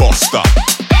 Yeah, bossed up.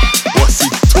 What's he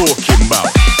talking about?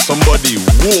 Somebody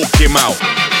walk him out.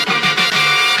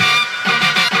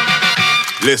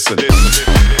 Listen.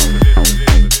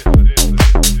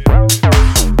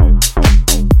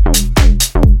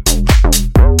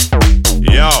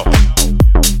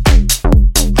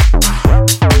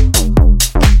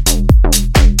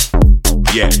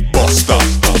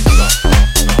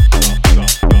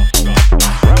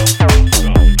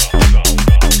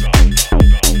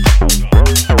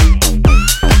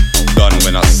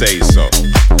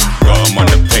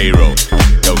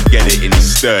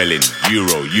 sterling,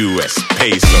 euro, US,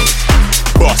 pesos.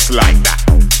 Boss like that,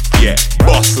 yeah,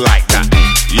 boss like that,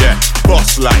 yeah,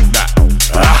 boss like that.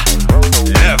 Ah,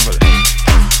 level.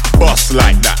 Boss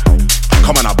like that,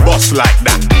 come on, a boss like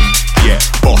that, yeah,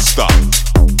 boss up.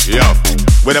 Yo,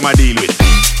 what am I deal with?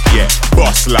 Yeah,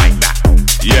 boss like that,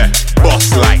 yeah,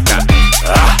 boss like that.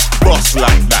 Ah, boss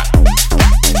like that.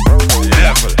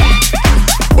 Level.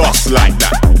 Boss like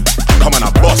that. Come on,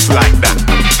 a boss like that.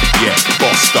 Yeah,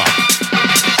 boss up.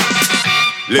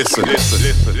 Listen, listen,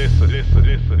 listen, listen, listen,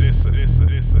 listen, listen, listen,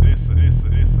 listen, listen,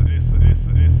 listen.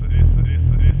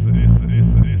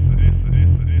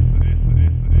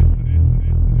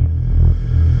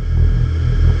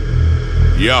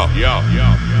 Yo, yo, yo,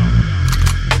 yo.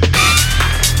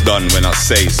 Done when I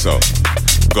say so.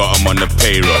 Got them on the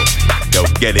payroll. They'll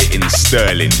get it in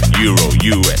sterling, euro,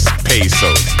 US,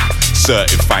 pesos.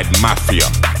 Certified mafia,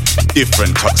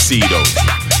 different tuxedos.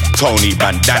 Tony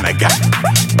Bandana Gang,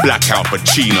 Blackout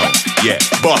Pacino. Yeah,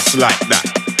 boss like that.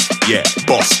 Yeah,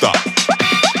 bossed up.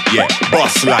 Yeah,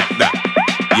 boss like that.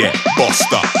 Yeah,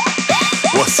 bossed up.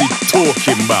 What's he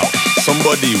talking about?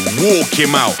 Somebody walk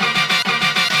him out.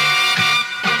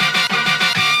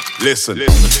 Listen,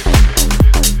 listen.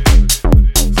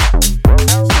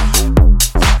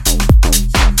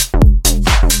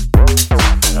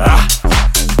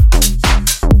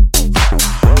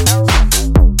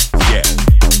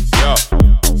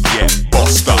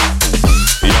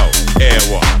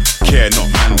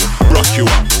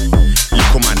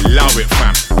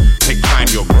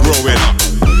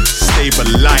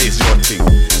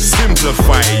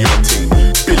 Simplify your thing,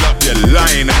 build up your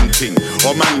line and thing,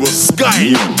 or man will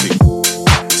sky your thing.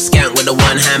 Skank with the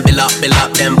one hand, bill up,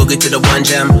 then boogie to the one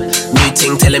jam. New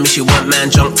ting telling me she want man,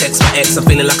 junk text my ex, I'm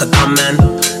feeling like a dumb man.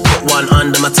 Put one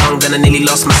under my tongue, then I nearly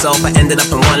lost myself, I ended up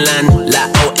in one land.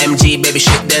 Like OMG, baby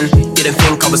shit then, didn't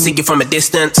think I would see you from a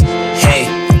distance. Hey,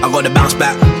 I gotta bounce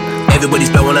back, everybody's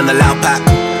blowing on the loud pack.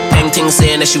 Ting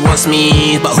saying that she wants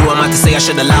me, but who am I to say I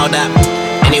should allow that?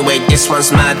 Anyway, this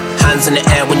one's mad. Hands in the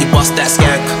air when you bust that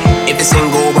skank. If it's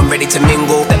single, I'm ready to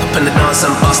mingle. Step up in the dance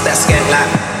and bust that skank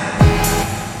like.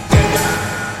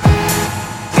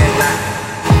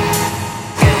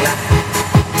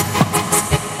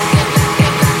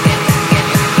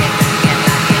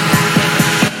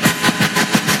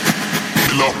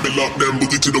 Bill up, then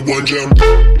boogie to the one jam.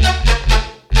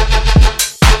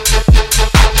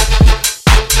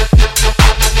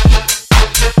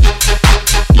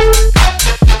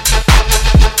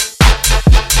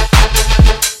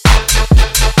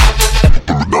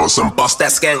 Some boss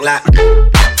that skank like.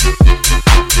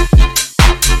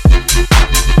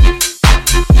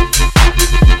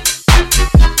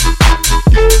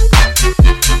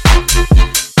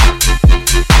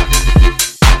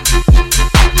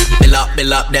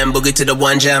 Bill up, then boogie to the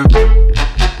one jam.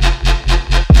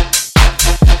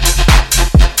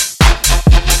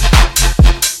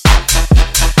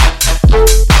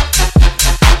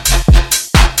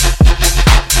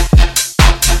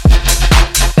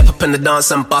 In the dance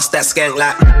and bust that skank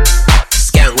like.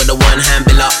 Skank with the one hand,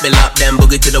 bill up, then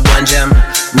boogie to the one jam.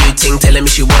 New ting telling me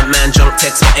she want man, junk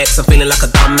text my ex, I'm feeling like a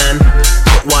dumb man.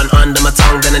 Put one under my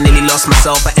tongue, then I nearly lost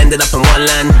myself, I ended up in one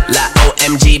land. Like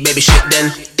OMG, baby shit then,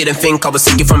 didn't think I would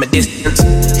see you from a distance.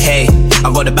 Hey,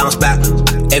 I gotta bounce back,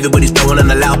 everybody's blowing on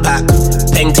the loud pack.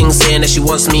 Ting saying that she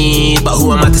wants me, but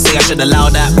who am I to say I should allow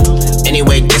that?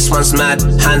 Anyway, this one's mad,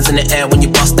 hands in the air when you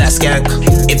bust that skank.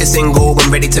 If it's single,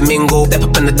 I'm ready to mingle. Step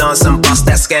up in the dance and bust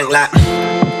that skank like.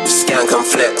 Skank and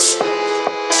flex,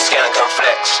 skank and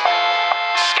flex,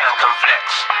 skank and flex,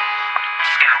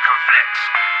 skank and flex,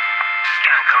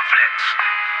 skank and flex,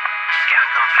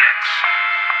 skank and flex,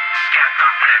 skank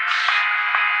and flex.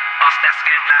 Bust that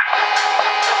skank like,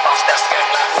 bust that skank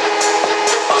like,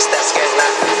 bust that skank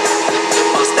like,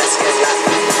 bust that skank like,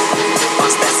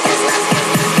 bust that skank like.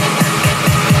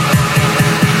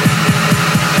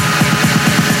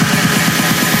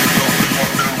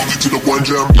 To the one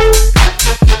jam.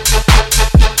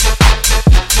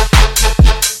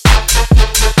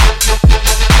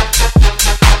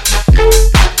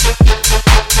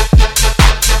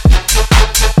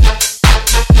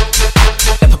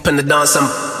 Step up in the dance and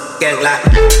gang like.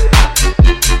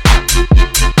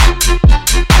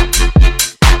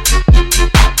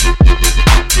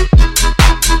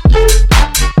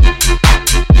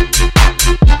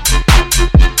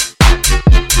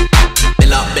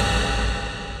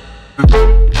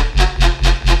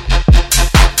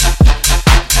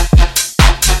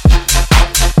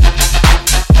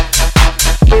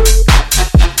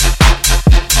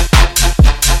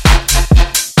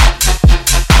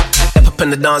 In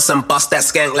the dance and bust that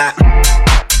skank like.